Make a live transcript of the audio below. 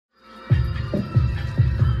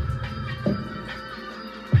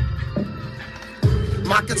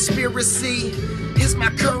My conspiracy is my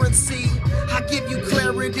currency. I give you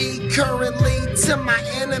clarity currently. To my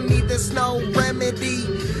enemy, there's no remedy.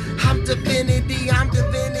 I'm divinity,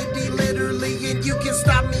 literally, and you can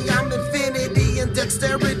stop me, I'm infinity. And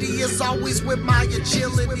dexterity is always with my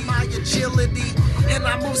agility, and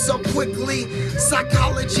I move so quickly.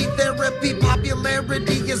 Psychology, therapy,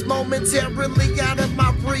 popularity is momentarily out of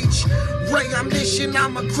my reach. Ray Omniscient,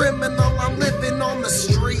 I'm a criminal, I'm living on the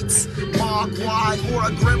streets. Mogwai, or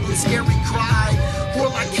a gremlin scary cry, or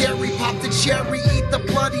like Harry, pop the cherry, eat the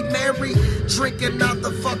Bloody Mary, drink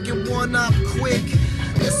another fucking one up quick.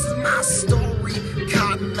 This is my story,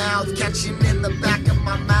 cotton mouth catching in the back of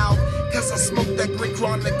my mouth. Cause I smoke that green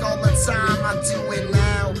chronic all the time, I do it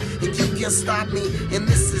now. And you can't stop me, and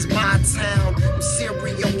this is my town. I'm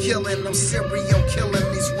serial killing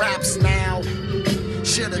these raps now.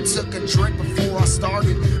 Should've took a drink before I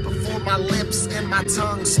started, before my lips and my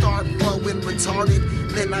tongue start flowing retarded.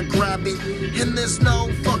 Then I grab it, and there's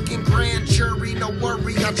no fucking grand jury, no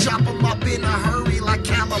worry. I chop them up in a hurry like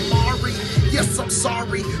calamari. Yes, I'm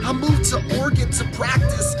sorry, I moved to Oregon to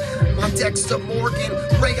practice my Dexter Morgan.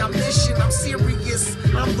 Ray Omniscient, I'm serious,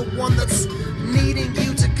 I'm the one that's needing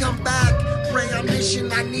you to come back. Ray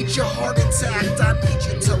Omniscient, I need your heart intact. I need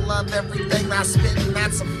you to love everything I spit, and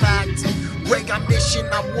that's a fact. Ray Omniscient,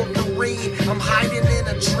 I'm Wolverine, I'm hiding in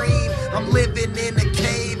a dream, I'm living in a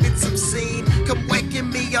cave, it's obscene. Come waking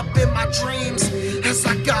me up in my dreams, as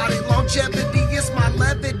I got it, longevity is my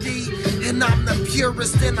levity. And I'm the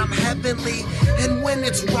purest and I'm heavenly. And when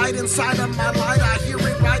it's right inside of my light, I hear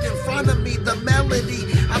it right in front of me, the melody.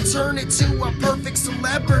 I turn it to a perfect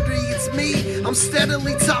celebrity. It's me, I'm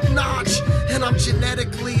steadily top notch, and I'm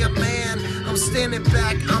genetically a man. I'm standing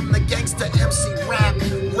back, I'm the gangsta MC rap.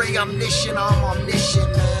 Ray Omniscient, I'm omniscient,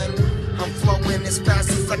 man. I'm flowing as fast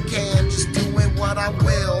as I can, just doing what I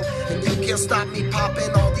will. And you can't stop me popping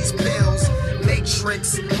all these pills.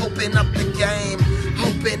 Matrix, open up the game,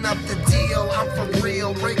 open up the deal. I'm for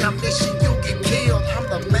real, Ray Omniscient, you'll get killed.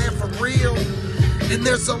 I'm the man for real. And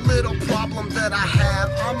there's a little problem that I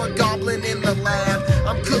have. I'm a goblin in the lab.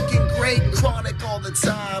 I'm cooking great chronic all the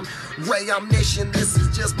time. Ray Omniscient, this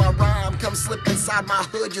is just my rhyme. Come slip inside my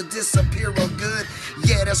hood, you'll disappear real good.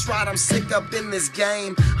 Yeah, that's right, I'm sick up in this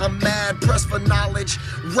game. I'm mad, pressed for knowledge.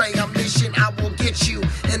 Ray Omniscient, I will get you,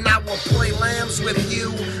 and I will play lambs with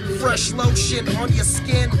you. Fresh lotion on your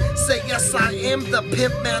skin. Say yes, I am the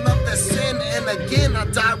pimp man of the sin. And again, I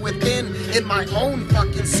die within, in my own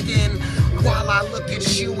fucking skin. While I look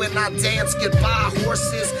at you and I dance goodbye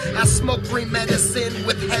horses, I smoke green medicine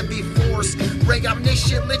with heavy force. Ray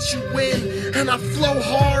Omniscient, let you win, and I flow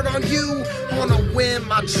hard on you. On a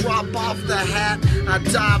whim, I drop off the hat, I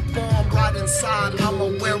dive bomb right inside. I'm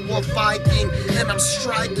a werewolf Viking, and I'm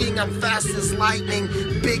striking, I'm fast as lightning.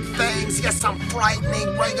 Big fangs, yes, I'm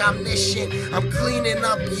frightening. Ray Omniscient, I'm cleaning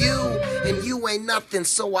up you, and you ain't nothing,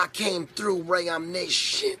 so I came through. Ray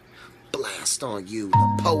Omniscient, blast on you,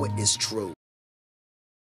 the poet is true.